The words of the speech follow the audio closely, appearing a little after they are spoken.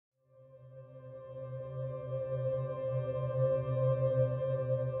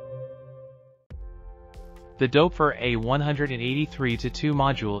The Doepfer A 183-2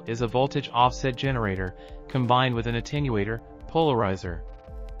 module is a voltage offset generator combined with an attenuator, polarizer.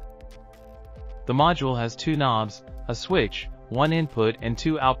 The module has two knobs, a switch, one input and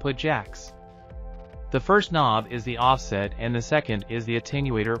two output jacks. The first knob is the offset and the second is the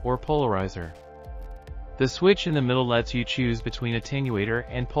attenuator or polarizer. The switch in the middle lets you choose between attenuator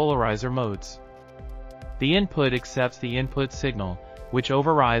and polarizer modes. The input accepts the input signal, which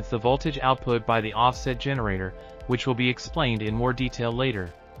overrides the voltage output by the offset generator, which will be explained in more detail later.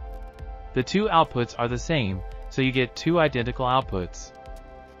 The two outputs are the same, so you get two identical outputs.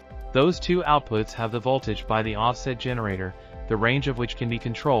 Those two outputs have the voltage by the offset generator, the range of which can be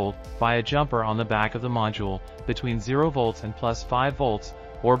controlled by a jumper on the back of the module between 0 volts and plus 5 volts,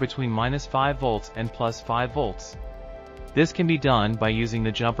 or between minus 5 volts and plus 5 volts. This can be done by using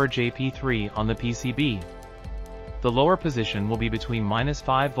the jumper JP3 on the PCB. The lower position will be between minus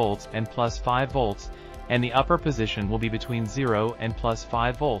 5 volts and plus 5 volts, and the upper position will be between 0 and plus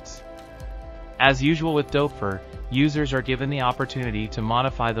 5 volts. As usual with Doepfer, users are given the opportunity to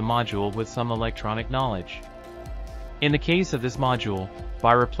modify the module with some electronic knowledge. In the case of this module,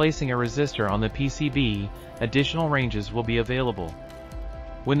 by replacing a resistor on the PCB, additional ranges will be available.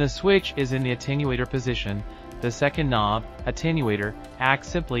 When the switch is in the attenuator position, the second knob, attenuator, acts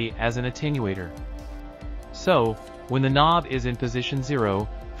simply as an attenuator. So, when the knob is in position 0,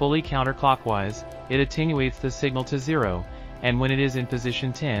 fully counterclockwise, it attenuates the signal to 0, and when it is in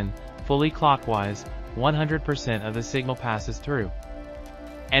position 10, fully clockwise, 100% of the signal passes through.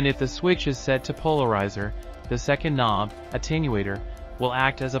 And if the switch is set to polarizer, the second knob, attenuator, will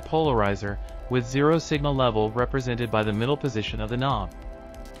act as a polarizer, with 0 signal level represented by the middle position of the knob.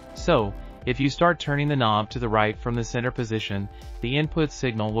 So, if you start turning the knob to the right from the center position, the input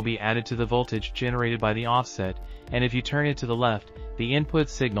signal will be added to the voltage generated by the offset, and if you turn it to the left, the input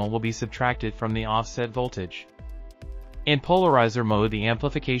signal will be subtracted from the offset voltage. In polarizer mode, the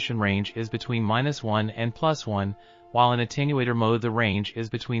amplification range is between -1 and +1, while in attenuator mode the range is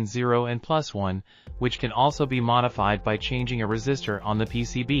between 0 and +1, which can also be modified by changing a resistor on the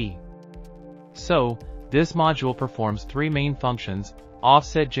PCB. So, this module performs three main functions.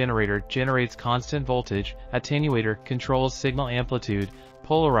 Offset generator generates constant voltage, attenuator controls signal amplitude,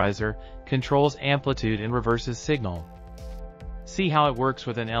 polarizer controls amplitude and reverses signal. See how it works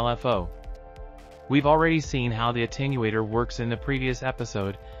with an LFO. We've already seen how the attenuator works in the previous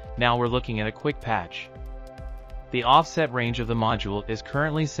episode, now we're looking at a quick patch. The offset range of the module is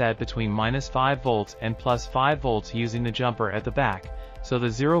currently set between -5 volts and +5 volts using the jumper at the back, so the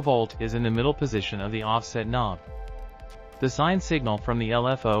 0 volt is in the middle position of the offset knob. The sine signal from the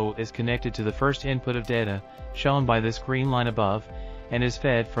LFO is connected to the first input of data, shown by this green line above, and is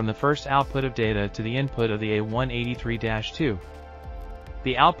fed from the first output of data to the input of the A183-2.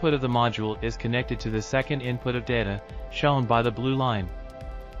 The output of the module is connected to the second input of data, shown by the blue line.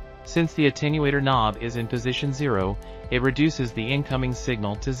 Since the attenuator knob is in position 0, it reduces the incoming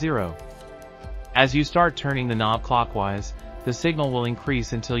signal to 0. As you start turning the knob clockwise, the signal will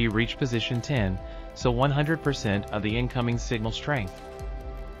increase until you reach position 10, so 100% of the incoming signal strength.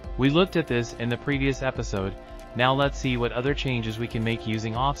 We looked at this in the previous episode, now let's see what other changes we can make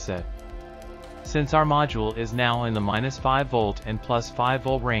using offset. Since our module is now in the -5 volt and +5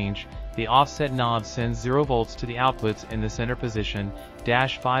 volt range, the offset knob sends 0 volts to the outputs in the center position,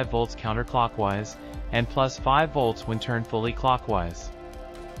 -5 volts counterclockwise, and +5 volts when turned fully clockwise.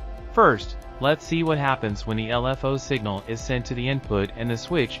 First, let's see what happens when the LFO signal is sent to the input and the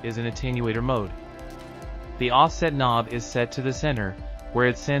switch is in attenuator mode. The offset knob is set to the center, where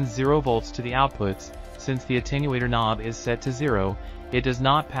it sends 0 volts to the outputs. Since the attenuator knob is set to 0, it does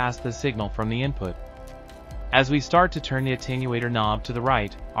not pass the signal from the input. As we start to turn the attenuator knob to the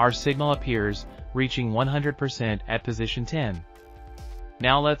right, our signal appears, reaching 100% at position 10.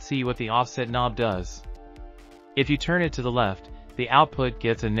 Now let's see what the offset knob does. If you turn it to the left, the output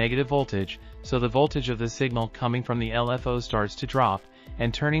gets a negative voltage, so the voltage of the signal coming from the LFO starts to drop,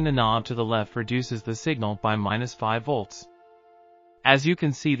 and turning the knob to the left reduces the signal by -5 volts. As you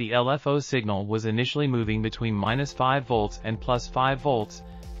can see, the LFO signal was initially moving between -5 volts and +5 volts,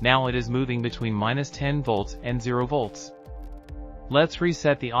 now it is moving between -10 volts and 0 volts. Let's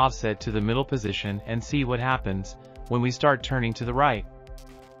reset the offset to the middle position and see what happens when we start turning to the right.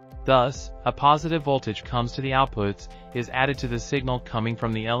 Thus, a positive voltage comes to the outputs, is added to the signal coming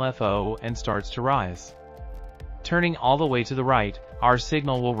from the LFO and starts to rise. Turning all the way to the right, our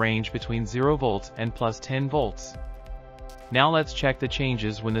signal will range between 0 volts and +10 volts. Now let's check the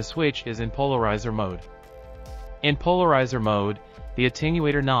changes when the switch is in polarizer mode. In polarizer mode, the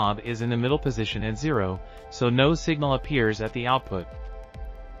attenuator knob is in the middle position at 0, so no signal appears at the output.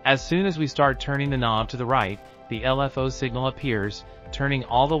 As soon as we start turning the knob to the right, the LFO signal appears, turning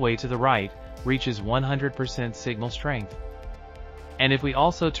all the way to the right, reaches 100% signal strength. And if we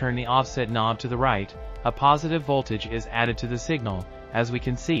also turn the offset knob to the right, a positive voltage is added to the signal, as we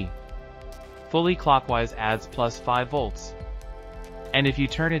can see. Fully clockwise adds plus 5 volts. And if you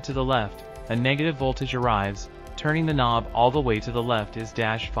turn it to the left, a negative voltage arrives, turning the knob all the way to the left is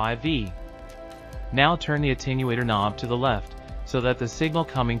 -5V. Now turn the attenuator knob to the left, so that the signal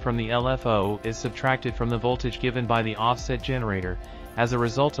coming from the LFO is subtracted from the voltage given by the offset generator, as a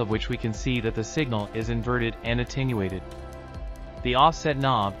result of which we can see that the signal is inverted and attenuated. The offset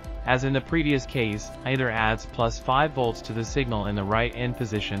knob, as in the previous case, either adds plus 5 volts to the signal in the right end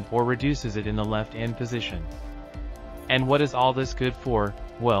position or reduces it in the left end position. And what is all this good for?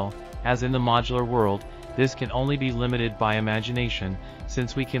 Well, as in the modular world, this can only be limited by imagination,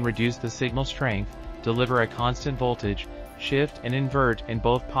 since we can reduce the signal strength, deliver a constant voltage, shift and invert in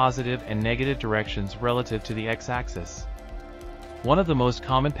both positive and negative directions relative to the x-axis. One of the most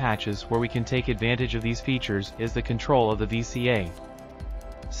common patches where we can take advantage of these features is the control of the VCA.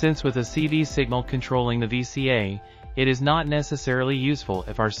 Since with a CV signal controlling the VCA, it is not necessarily useful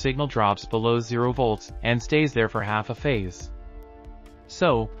if our signal drops below 0 volts and stays there for half a phase.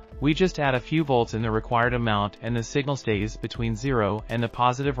 So, we just add a few volts in the required amount and the signal stays between 0 and the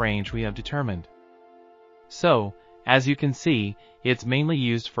positive range we have determined. So, as you can see, it's mainly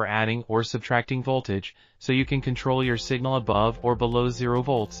used for adding or subtracting voltage, so you can control your signal above or below 0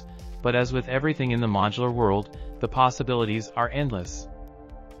 volts, but as with everything in the modular world, the possibilities are endless.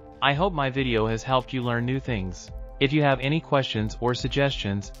 I hope my video has helped you learn new things. If you have any questions or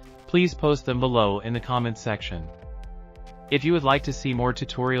suggestions, please post them below in the comments section. If you would like to see more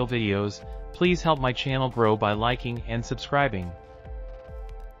tutorial videos, please help my channel grow by liking and subscribing.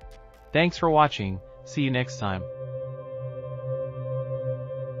 Thanks for watching, see you next time.